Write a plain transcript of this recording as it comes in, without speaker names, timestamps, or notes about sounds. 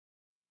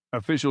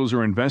Officials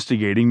are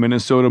investigating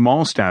Minnesota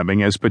mall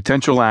stabbing as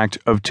potential act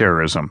of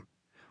terrorism.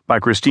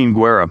 By Kristine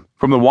Guerra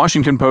from the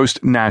Washington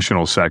Post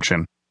National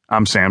section.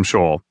 I'm Sam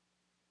Scholl.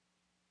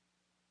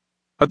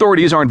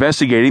 Authorities are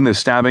investigating the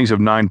stabbings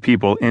of 9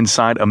 people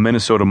inside a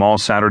Minnesota mall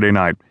Saturday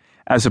night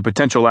as a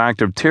potential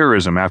act of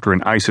terrorism after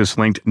an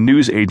ISIS-linked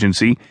news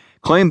agency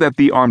claimed that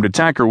the armed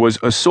attacker was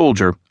a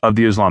soldier of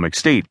the Islamic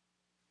State.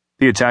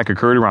 The attack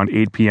occurred around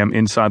 8 p.m.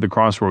 inside the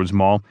Crossroads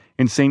Mall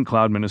in St.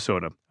 Cloud,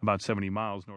 Minnesota, about 70 miles north.